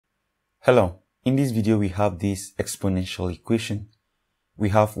Hello, in this video we have this exponential equation. We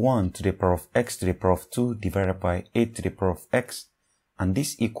have 1 to the power of x to the power of 2 divided by 8 to the power of x, and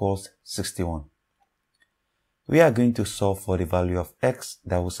this equals 61. We are going to solve for the value of x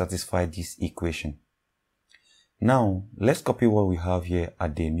that will satisfy this equation. Now, let's copy what we have here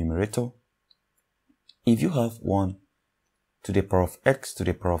at the numerator. If you have 1 to the power of x to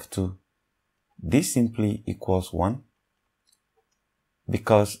the power of 2, this simply equals 1.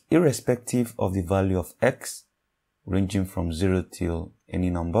 Because irrespective of the value of x, ranging from 0 till any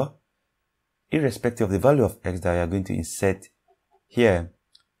number, irrespective of the value of x that you are going to insert here,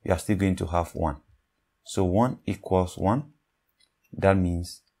 you are still going to have 1. So 1 equals 1. That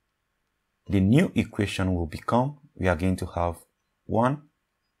means the new equation will become, we are going to have 1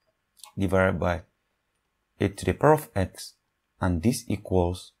 divided by 8 to the power of x, and this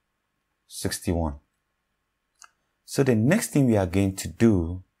equals 61. So the next thing we are going to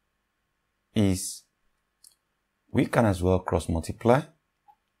do is we can as well cross multiply.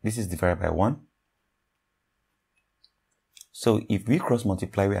 This is divided by 1. So if we cross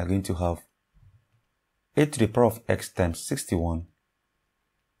multiply, we are going to have 8 to the power of x times 61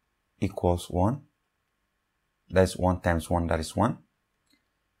 equals 1. That's 1 times 1, that is 1.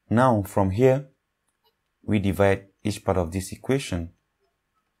 Now from here, we divide each part of this equation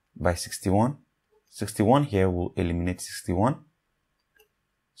by 61. 61 here will eliminate 61.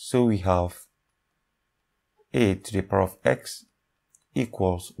 So we have 8 to the power of x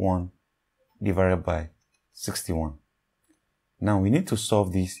equals 1 divided by 61. Now we need to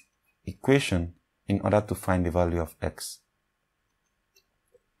solve this equation in order to find the value of x.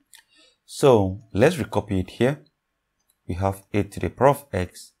 So let's recopy it here. We have 8 to the power of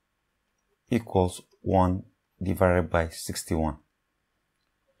x equals 1 divided by 61.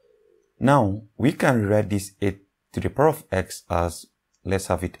 Now, we can rewrite this 8 to the power of x as, let's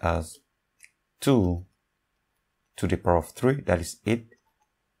have it as 2 to the power of 3, that is 8,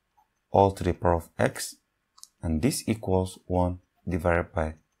 all to the power of x, and this equals 1 divided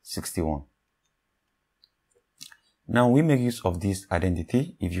by 61. Now, we make use of this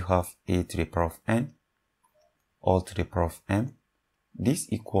identity. If you have a to the power of n, all to the power of m,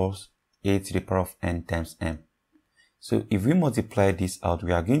 this equals a to the power of n times m. So if we multiply this out,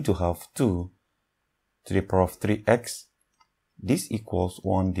 we are going to have 2 to the power of 3x. This equals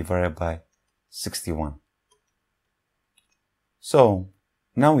 1 divided by 61. So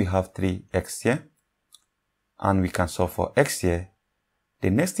now we have 3x here, and we can solve for x here.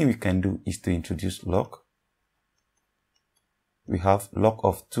 The next thing we can do is to introduce log. We have log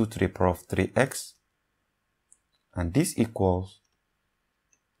of 2 to the power of 3x, and this equals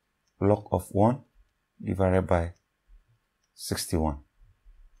log of 1 divided by 61.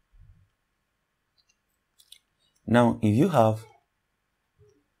 Now, if you have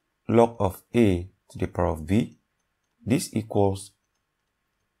log of a to the power of b, this equals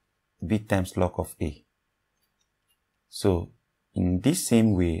b times log of a. So, in this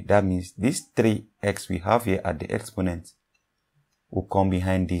same way, that means this 3x we have here at the exponent will come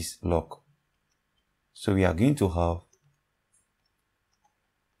behind this log. So, we are going to have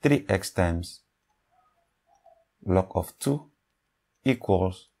 3x times log of 2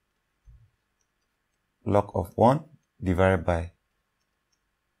 equals log of 1 divided by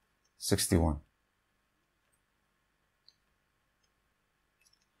 61.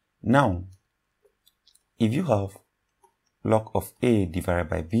 Now, if you have log of a divided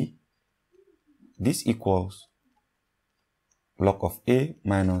by b, this equals log of a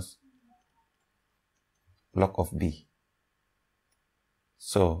minus log of b.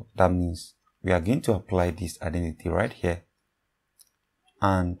 So that means we are going to apply this identity right here,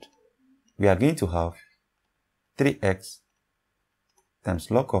 and we are going to have 3x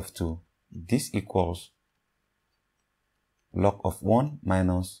times log of 2. This equals log of 1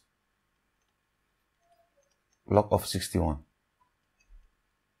 minus log of 61.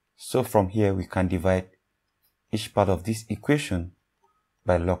 So from here we can divide each part of this equation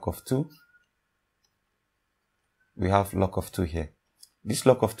by log of 2. We have log of 2 here. This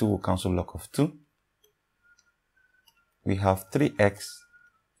log of 2 will cancel log of 2. We have 3x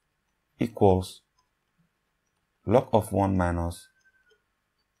equals log of 1 minus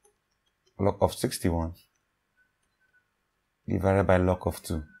log of 61 divided by log of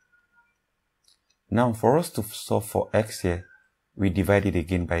 2. Now, for us to solve for x here, we divide it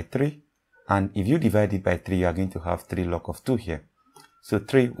again by 3. And if you divide it by 3, you are going to have 3 log of 2 here. So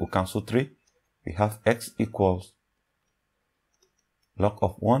 3 will cancel 3. We have x equals log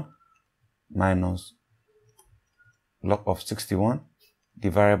of 1 minus log of 61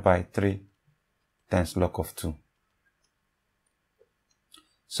 divided by 3 times log of 2.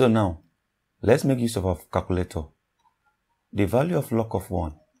 So now, Let's make use of our calculator. The value of log of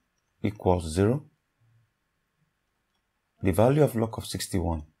 1 equals 0. The value of log of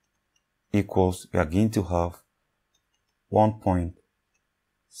 61 equals, we are going to have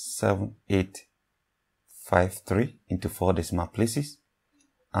 1.7853 into 4 decimal places.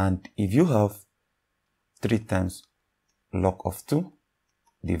 And if you have 3 times log of 2,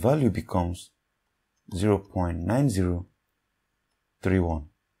 the value becomes 0.9031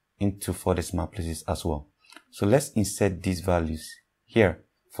 into 4 decimal places as well. So let's insert these values here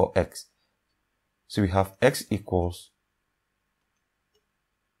for x. So we have x equals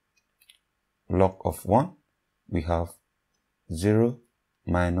log of 1, we have 0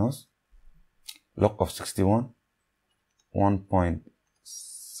 minus log of 61,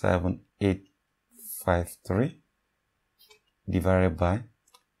 1.7853 divided by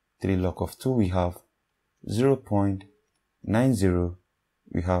 3 log of 2, we have 0.90,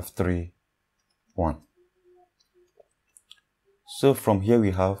 we have 31. So from here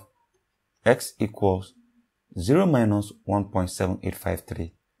we have x equals 0 minus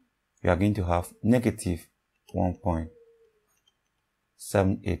 1.7853. We are going to have negative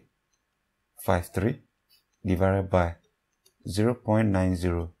 1.7853 divided by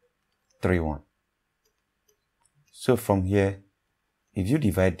 0.9031. So from here, if you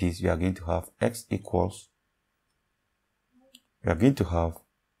divide this, you are going to have x equals, we are going to have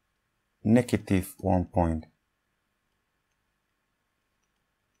negative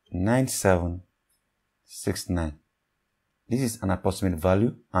 1.9769. This is an approximate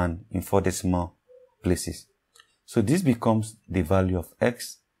value and in 4 decimal places. So this becomes the value of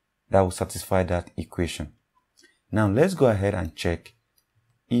x that will satisfy that equation. Now let's go ahead and check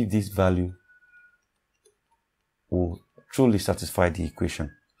if this value will truly satisfy the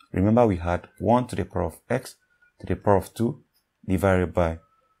equation. Remember, we had 1 to the power of x to the power of 2 divided by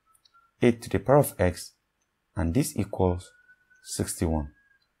 8 to the power of x, and this equals 61.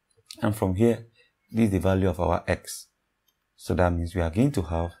 And from here, this is the value of our x. So that means we are going to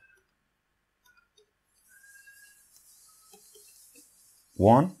have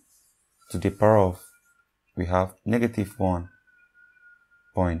 1 to the power of, we have negative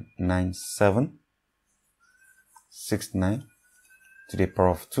 1.9769 to the power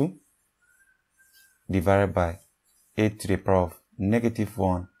of 2 divided by 8 to the power of negative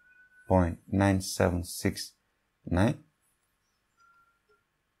 1.9769,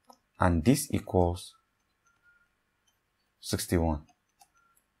 and this equals 61.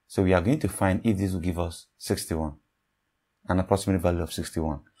 So we are going to find if this will give us 61, an approximate value of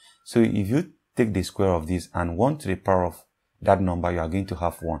 61. So if you take the square of this and 1 to the power of that number, you are going to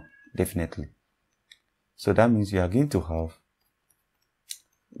have 1, definitely. So that means you are going to have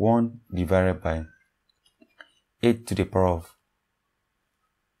 1 divided by 8 to the power of,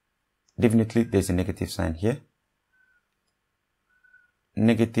 definitely there's a negative sign here,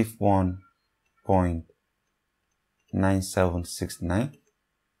 negative 1.9769,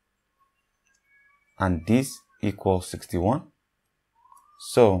 and this equals 61.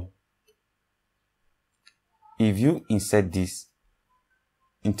 So if you insert this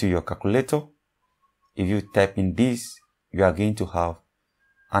into your calculator, if you type in this, you are going to have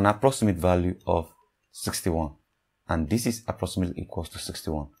an approximate value of 61, and this is approximately equals to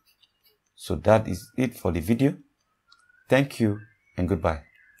 61. So that is it for the video. Thank you and goodbye.